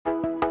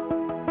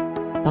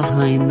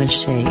Behind the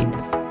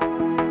Shades.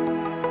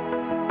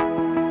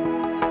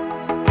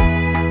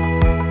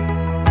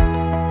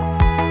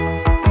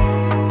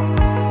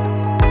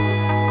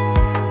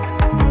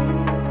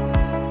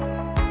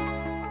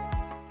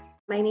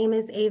 My name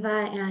is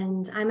Ava,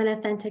 and I'm an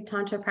authentic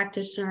Tantra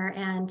practitioner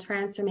and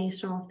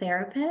transformational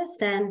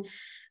therapist. And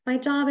my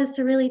job is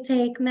to really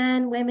take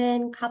men,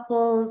 women,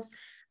 couples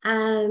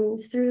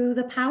through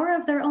the power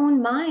of their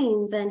own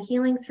minds and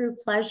healing through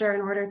pleasure in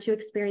order to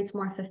experience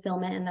more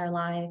fulfillment in their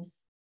lives.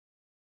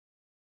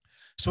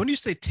 So when you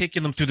say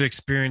taking them through the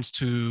experience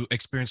to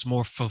experience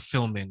more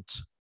fulfillment,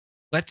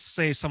 let's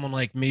say someone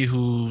like me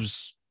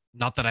who's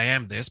not that I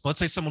am this, but let's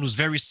say someone who's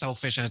very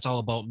selfish and it's all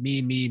about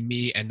me, me,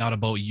 me, and not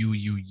about you,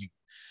 you, you.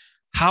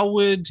 How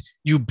would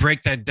you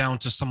break that down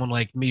to someone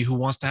like me who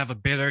wants to have a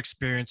better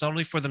experience, not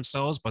only for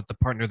themselves, but the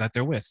partner that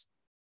they're with?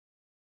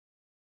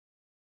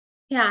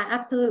 Yeah,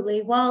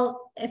 absolutely.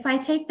 Well, if I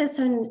take this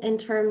in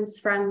terms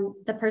from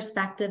the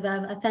perspective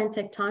of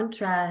authentic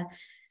Tantra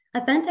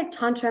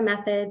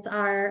methods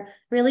are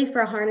really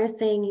for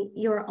harnessing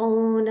your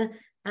own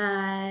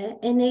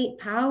innate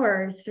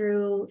power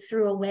through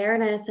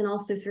awareness and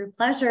also through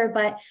pleasure.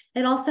 But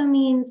it also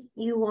means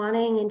you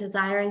wanting and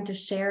desiring to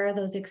share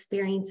those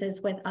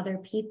experiences with other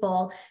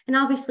people. And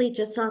obviously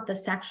just not the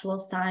sexual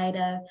side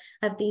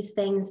of these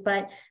things,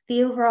 but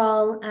the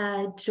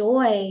overall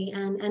joy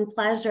and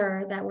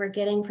pleasure that we're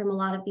getting from a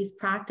lot of these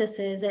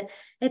practices.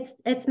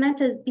 It's meant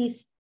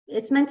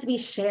to be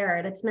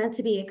shared. It's meant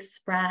to be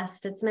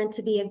expressed. It's meant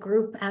to be a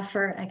group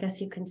effort, I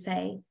guess you can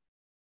say.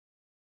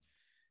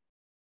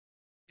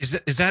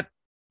 Is that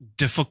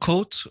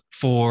difficult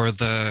for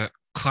the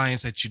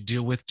clients that you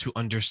deal with to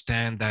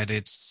understand that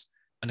it's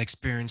an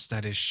experience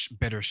that is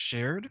better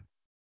shared?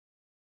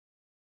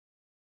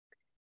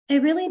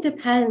 It really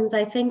depends.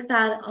 I think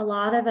that a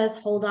lot of us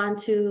hold on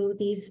to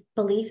these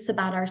beliefs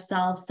about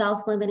ourselves,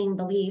 self-limiting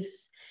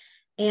beliefs.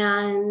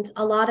 And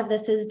a lot of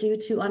this is due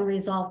to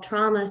unresolved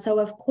trauma. So,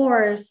 of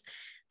course,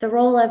 the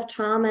role of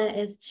trauma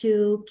is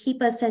to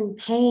keep us in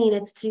pain.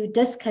 It's to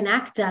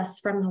disconnect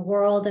us from the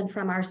world and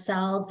from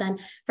ourselves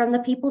and from the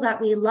people that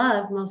we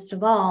love most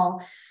of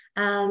all.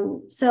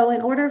 So,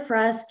 in order for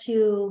us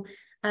to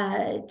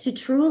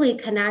truly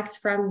connect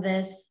from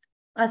this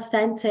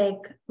authentic,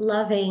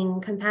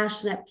 loving,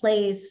 compassionate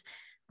place,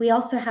 we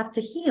also have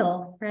to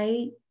heal,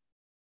 right?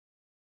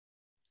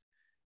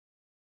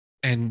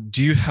 And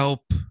do you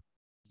help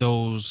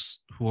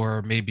those who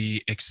are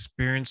maybe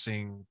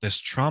experiencing this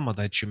trauma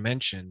that you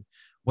mentioned?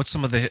 What's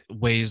some of the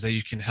ways that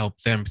you can help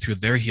them through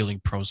their healing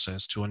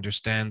process to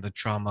understand the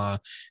trauma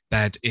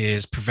that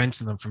is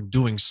preventing them from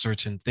doing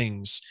certain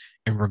things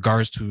in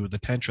regards to the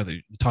tantra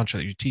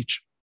that you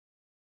teach?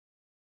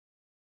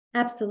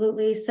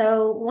 Absolutely.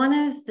 So, one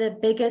of the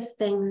biggest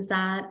things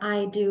that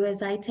I do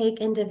is I take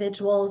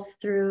individuals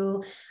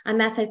through a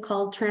method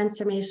called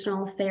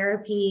transformational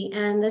therapy.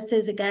 And this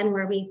is, again,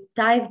 where we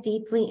dive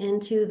deeply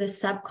into the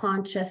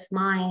subconscious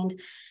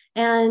mind.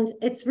 And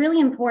it's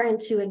really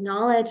important to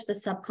acknowledge the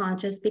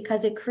subconscious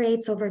because it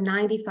creates over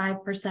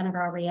 95% of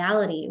our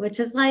reality, which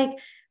is like,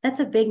 that's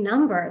a big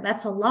number.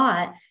 That's a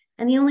lot.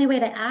 And the only way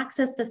to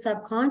access the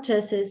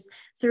subconscious is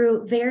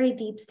through very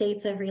deep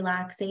states of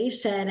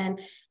relaxation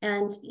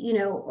and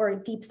or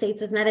deep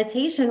states of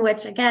meditation,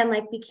 which again,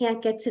 like we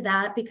can't get to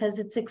that because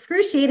it's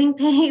excruciating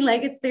pain.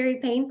 Like it's very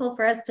painful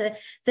for us to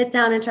sit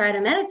down and try to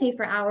meditate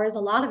for hours. A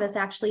lot of us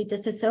actually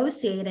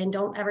disassociate and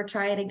don't ever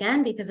try it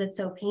again because it's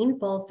so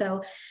painful.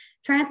 So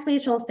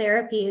transformational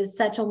therapy is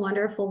such a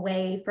wonderful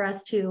way for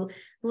us to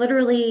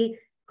literally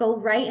go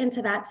right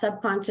into that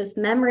subconscious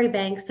memory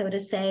bank, so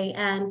to say,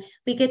 and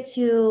we get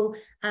to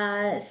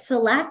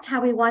select how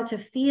we want to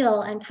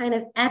feel and kind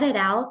of edit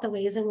out the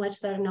ways in which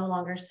they're no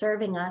longer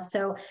serving us.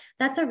 So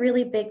that's a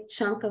really big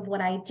chunk of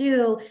what I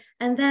do.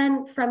 And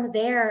then from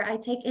there, I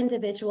take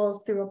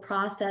individuals through a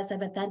process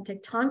of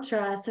authentic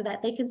tantra so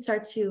that they can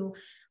start to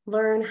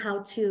learn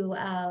how to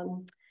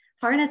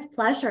harness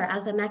pleasure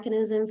as a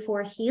mechanism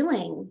for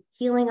healing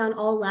on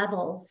all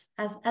levels,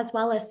 as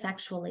well as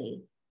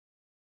sexually.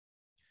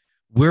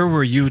 Where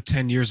were you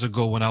 10 years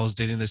ago when I was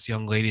dating this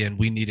young lady and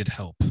we needed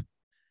help?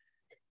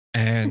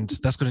 And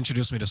that's going to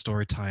introduce me to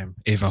story time.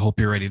 Ava, I hope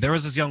you're ready. There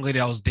was this young lady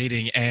I was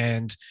dating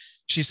and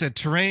she said,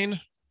 Terrain,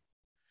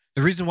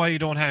 the reason why you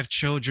don't have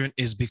children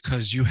is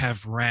because you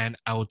have ran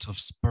out of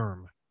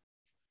sperm.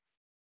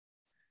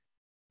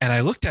 And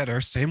I looked at her,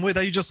 same way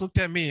that you just looked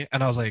at me.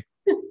 And I was like,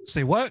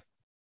 say what?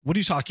 What are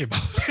you talking about?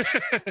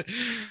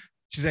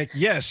 She's like,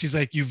 yes. She's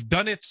like, you've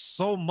done it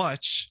so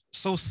much,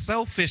 so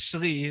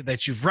selfishly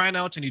that you've ran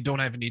out and you don't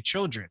have any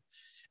children.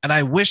 And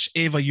I wish,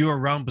 Ava, you were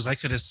around because I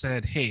could have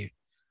said, hey,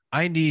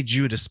 I need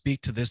you to speak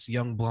to this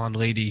young blonde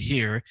lady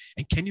here.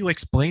 And can you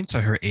explain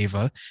to her,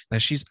 Ava,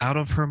 that she's out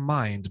of her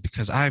mind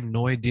because I have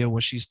no idea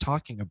what she's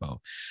talking about.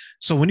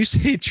 So when you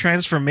say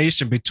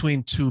transformation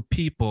between two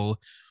people,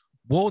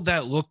 what would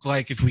that look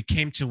like if we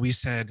came to, we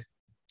said,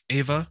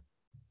 Ava,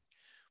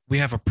 we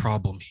have a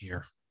problem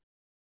here.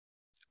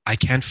 I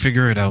can't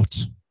figure it out.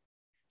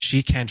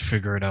 She can't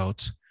figure it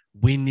out.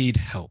 We need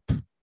help.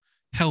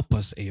 Help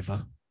us,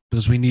 Ava.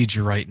 because we need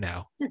you right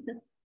now.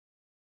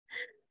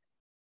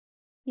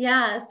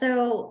 Yeah,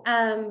 so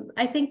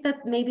I think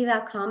that maybe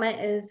that comment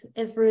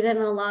is rooted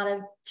in a lot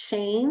of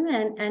shame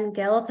and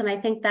guilt, and I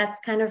think that's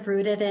kind of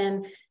rooted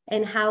in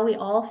how we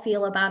all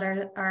feel about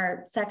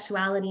our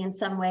sexuality in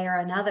some way or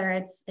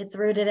another. It's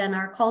rooted in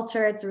our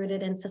culture, it's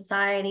rooted in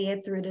society,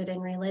 it's rooted in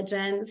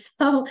religion.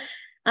 So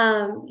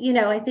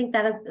I think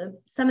that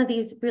some of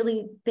these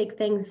really big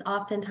things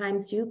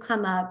oftentimes do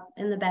come up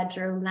in the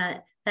bedroom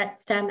that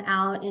stem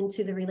out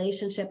into the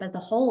relationship as a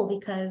whole,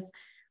 because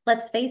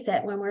let's face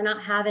it, when we're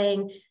not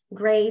having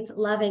great,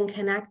 loving,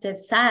 connective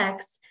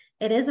sex,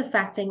 it is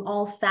affecting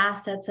all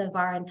facets of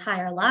our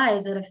entire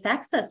lives. It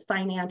affects us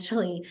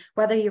financially,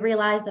 whether you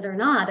realize it or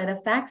not. It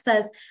affects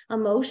us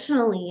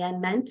emotionally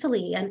and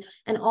mentally and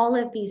all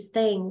of these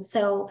things.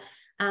 So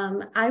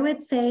I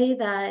would say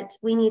that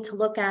we need to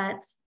look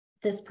at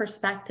this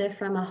perspective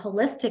from a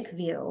holistic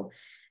view,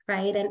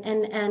 right?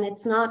 And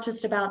it's not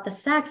just about the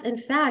sex. In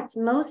fact,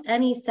 most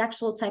any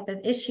sexual type of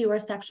issue or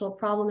sexual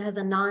problem has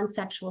a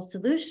non-sexual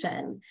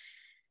solution.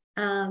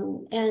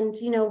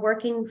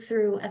 Working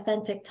through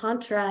authentic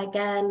tantra,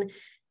 again,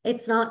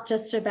 it's not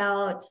just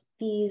about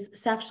these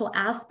sexual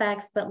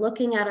aspects, but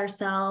looking at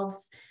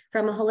ourselves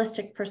from a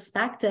holistic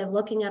perspective,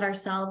 looking at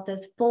ourselves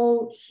as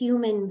full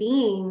human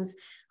beings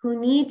who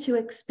need to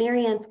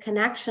experience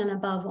connection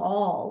above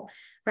all,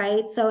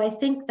 right? So I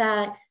think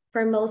that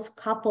for most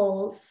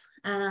couples,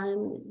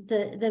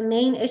 the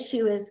main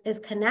issue is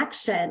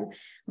connection,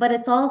 but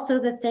it's also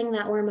the thing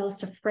that we're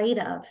most afraid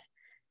of.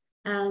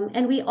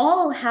 And we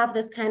all have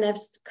this kind of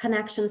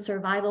connection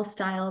survival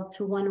style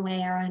to one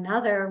way or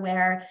another,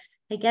 where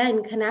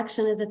again,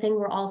 connection is a thing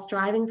we're all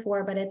striving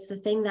for, but it's the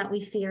thing that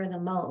we fear the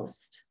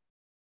most.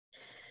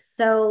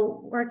 So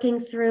working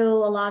through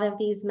a lot of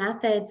these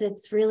methods,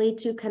 it's really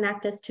to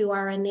connect us to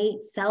our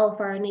innate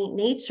self, our innate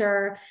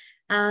nature,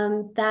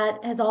 that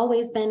has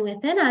always been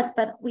within us,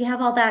 but we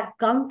have all that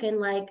gunk and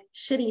like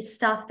shitty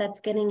stuff that's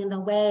getting in the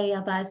way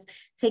of us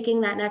taking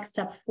that next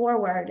step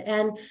forward.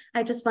 And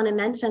I just want to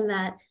mention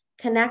that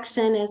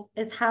connection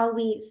is how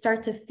we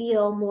start to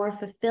feel more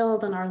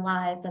fulfilled in our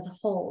lives as a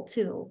whole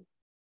too.